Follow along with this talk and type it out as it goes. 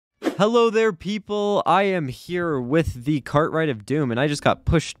Hello there, people. I am here with the Cartwright of Doom, and I just got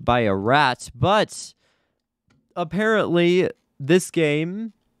pushed by a rat. But apparently, this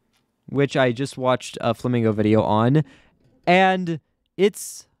game, which I just watched a Flamingo video on, and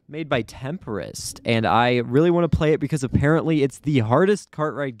it's made by Temperist, and I really want to play it because apparently it's the hardest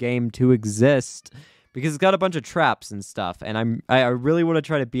Cartwright game to exist because it's got a bunch of traps and stuff, and I really want to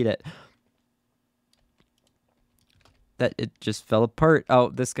try to beat it. That it just fell apart. Oh,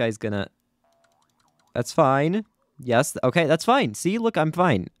 this guy's gonna... That's fine. Yes, okay, that's fine. See, look, I'm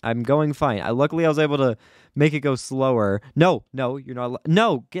fine. I'm going fine. Luckily, I was able to make it go slower. No, you're not...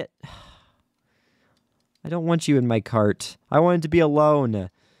 No, get... I don't want you in my cart. I wanted to be alone.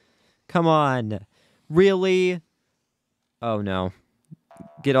 Come on. Really? Oh, no.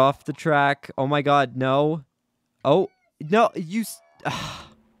 Get off the track. Oh, my God, no. Oh, no, you...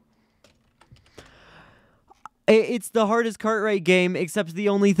 It's the hardest Cartwright game, except the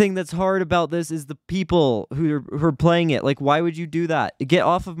only thing that's hard about this is the people who are playing it. Like, why would you do that? Get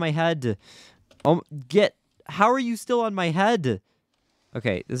off of my head. Oh, how are you still on my head?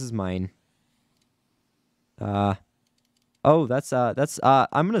 Okay, this is mine. Oh, I'm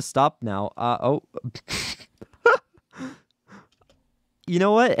gonna stop now. Oh. You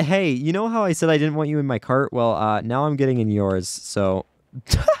know what? Hey, you know how I said I didn't want you in my cart? Well, now I'm getting in yours, so...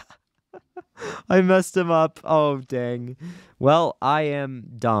 I messed him up. Oh, dang. Well, I am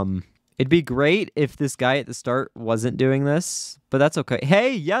dumb. It'd be great if this guy at the start wasn't doing this, but that's okay.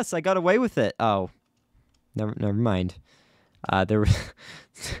 Hey, yes, I got away with it. Oh, never mind.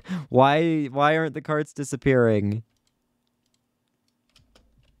 Why aren't the carts disappearing?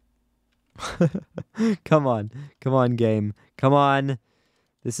 Come on, game. Come on.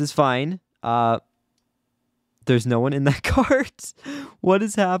 This is fine. There's no one in that cart. What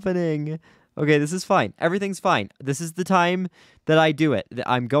is happening? Okay, this is fine. Everything's fine. This is the time that I do it.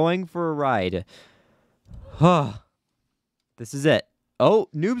 I'm going for a ride. This is it. Oh,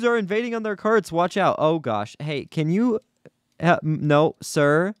 noobs are invading on their carts. Watch out. Oh, gosh. Hey, can you... no,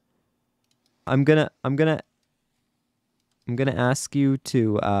 sir. I'm gonna ask you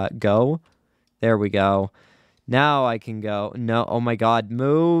to go. There we go. Now I can go. No, oh my God,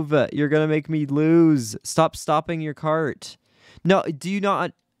 move. You're gonna make me lose. Stop stopping your cart. No, do you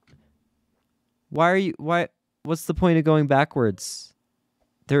not... What's the point of going backwards?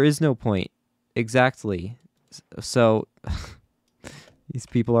 There is no point. Exactly. So, these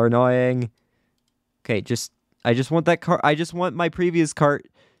people are annoying. Okay, I just want that cart. I just want my previous cart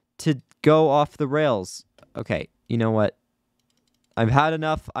to go off the rails. Okay, you know what? I've had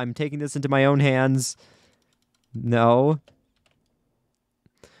enough. I'm taking this into my own hands. No.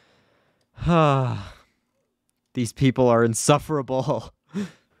 These people are insufferable.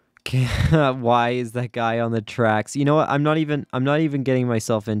 Why is that guy on the tracks? You know what? I'm not even getting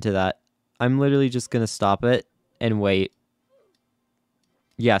myself into that. I'm literally just gonna stop it and wait.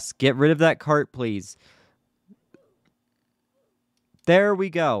 Yes, get rid of that cart, please. There we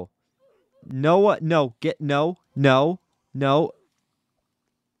go. No, what? No, no.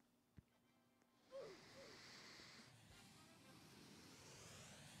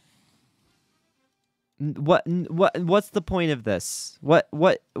 What's the point of this? What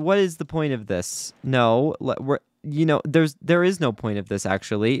is the point of this? No, there is no point of this,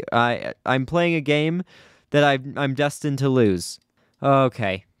 actually. I'm playing a game that I'm destined to lose.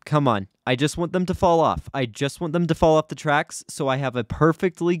 Okay, come on. I just want them to fall off. I just want them to fall off the tracks so I have a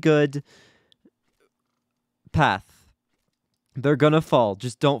perfectly good path. They're gonna fall.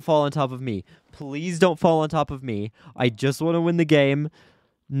 Just don't fall on top of me. Please don't fall on top of me. I just want to win the game.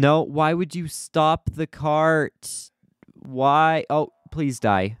 No, why would you stop the cart? Why? Oh, please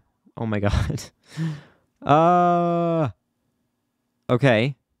die. Oh my God.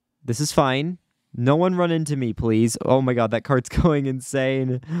 Okay. This is fine. No one run into me, please. Oh my God, that cart's going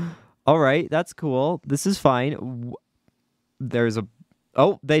insane. All right, that's cool. This is fine.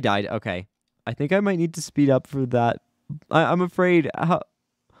 Oh, they died. Okay. I think I might need to speed up for that. I'm afraid.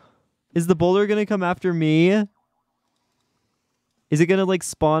 Is the boulder gonna come after me? Is it gonna, like,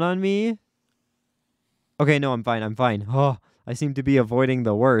 spawn on me? Okay, no, I'm fine. Oh, I seem to be avoiding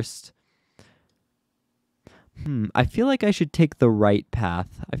the worst. I feel like I should take the right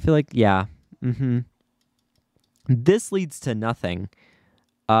path. I feel like, yeah. This leads to nothing.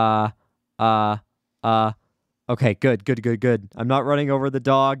 Okay, good. I'm not running over the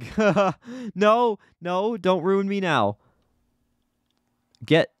dog. No, don't ruin me now.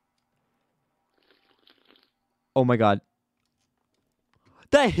 Oh my God.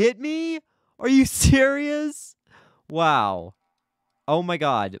 That hit me? Are you serious? Wow. Oh my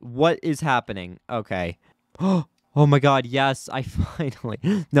God. What is happening? Okay. Oh my god, yes, I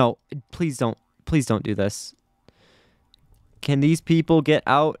finally... No, please don't do this. Can these people get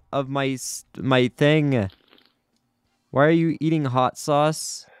out of my thing? Why are you eating hot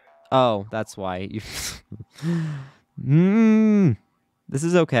sauce? Oh, that's why. This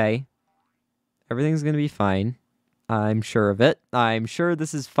is okay. Everything's gonna be fine. I'm sure of it. I'm sure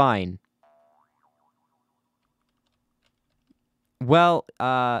this is fine. Well,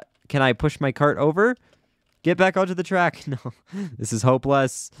 can I push my cart over? Get back onto the track. No, this is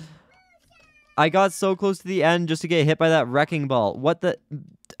hopeless. I got so close to the end just to get hit by that wrecking ball. What the...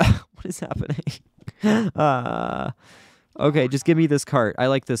 What is happening? Okay, just give me this cart. I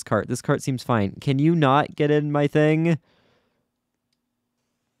like this cart. This cart seems fine. Can you not get in my thing?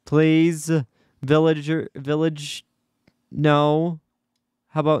 Please? Village... No.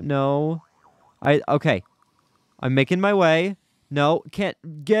 How about no? Okay. I'm making my way. No,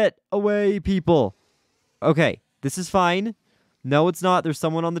 can't get away, people. Okay, this is fine. No, it's not. There's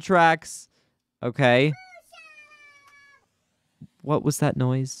someone on the tracks. Okay. What was that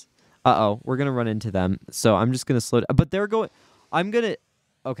noise? Uh-oh, we're gonna run into them. So I'm just gonna slow down. But they're going...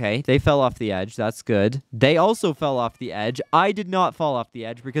 Okay, they fell off the edge. That's good. They also fell off the edge. I did not fall off the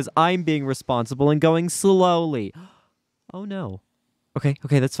edge because I'm being responsible and going slowly. Oh, no. Okay,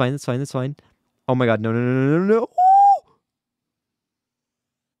 that's fine. Oh my god, no.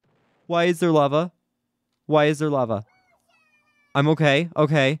 Why is there lava? I'm okay.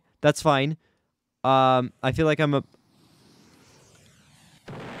 Okay, that's fine. I feel like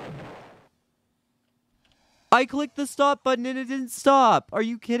I clicked the stop button and it didn't stop. Are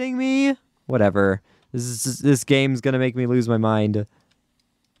you kidding me? Whatever. This game's gonna make me lose my mind.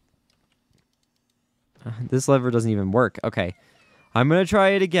 This lever doesn't even work. Okay. I'm gonna try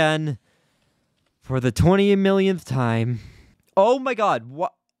it again. For the 20 millionth time. Oh my god,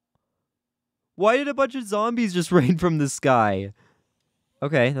 what? Why did a bunch of zombies just rain from the sky?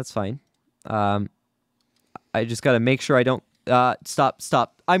 Okay, that's fine. I just gotta make sure I don't...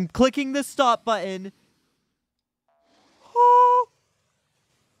 Stop. I'm clicking the stop button.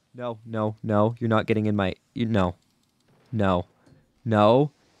 No. You're not getting in my... No.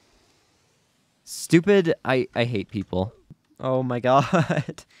 Stupid. I hate people. Oh my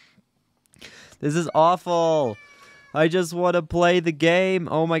god. This is awful. I just want to play the game.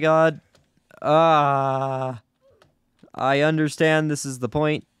 Oh my god. I understand this is the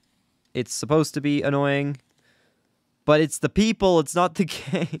point. It's supposed to be annoying. But it's the people, it's not the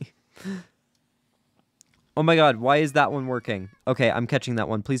game. Oh my god, why is that one working? Okay, I'm catching that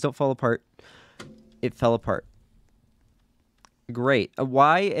one. Please don't fall apart. It fell apart. Great.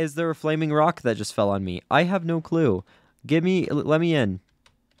 Why is there a flaming rock that just fell on me? I have no clue. Let me in.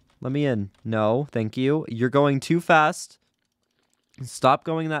 Let me in. No, thank you. You're going too fast. Stop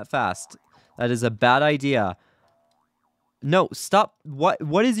going that fast. That is a bad idea. No, stop.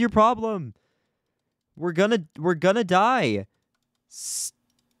 What is your problem? We're gonna die.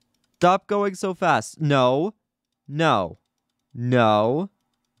 Stop going so fast. No.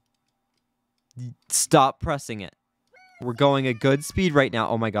 Stop pressing it. We're going a good speed right now.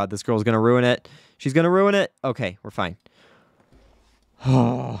 Oh my god, this girl's gonna ruin it. She's gonna ruin it. Okay, we're fine.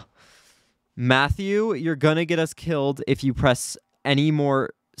 Matthew, you're gonna get us killed if you press any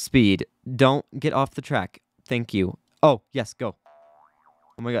more speed. Don't get off the track. Thank you. Oh, yes, go.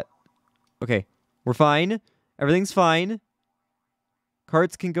 Oh my god. Okay, we're fine. Everything's fine.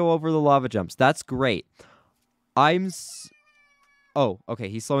 Carts can go over the lava jumps. That's great. Oh, okay,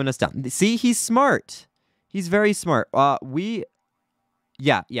 he's slowing us down. See, he's smart. He's very smart.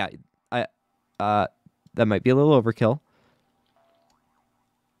 Yeah. That might be a little overkill.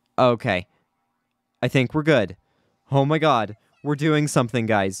 Okay. I think we're good. Oh my god. We're doing something,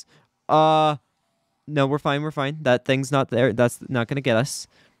 guys. No, we're fine. That thing's not there. That's not gonna get us.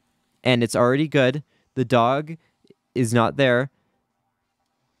 And it's already good. The dog is not there.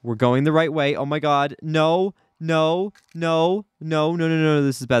 We're going the right way. Oh my god. No. This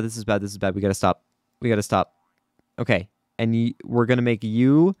is bad. We gotta stop. Okay. And we're gonna make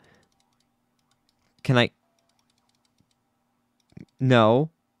you... Can I...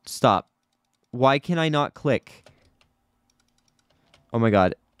 No. Stop. Why can I not click? Oh my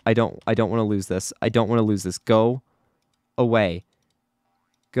god. I don't want to lose this. Go away.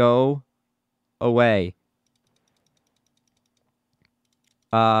 Go away.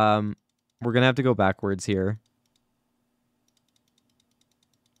 We're gonna have to go backwards here.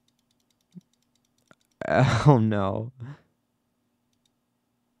 Oh no.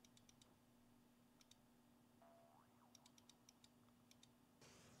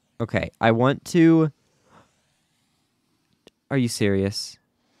 Okay, I want to... Are you serious?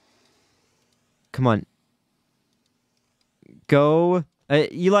 Come on. Go.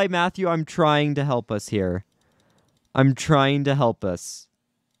 Eli Matthew, I'm trying to help us here. I'm trying to help us.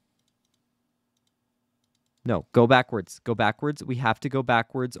 No, go backwards. Go backwards. We have to go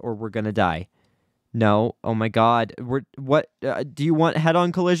backwards or we're going to die. No. Oh my god. What do you want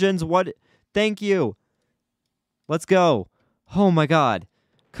head-on collisions? What? Thank you. Let's go. Oh my god.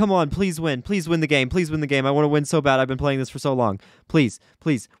 Come on, please win. Please win the game. Please win the game. I want to win so bad. I've been playing this for so long. Please.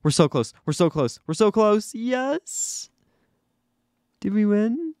 Please. We're so close. We're so close. We're so close. Yes. Did we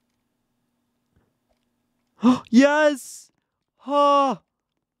win? Yes. Oh.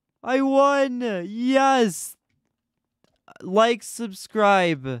 I won. Yes. Like,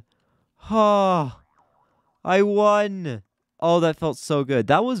 subscribe. Oh. I won. Oh, that felt so good.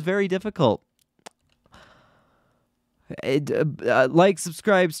 That was very difficult. Like,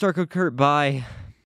 subscribe, Starcode Kurt, bye.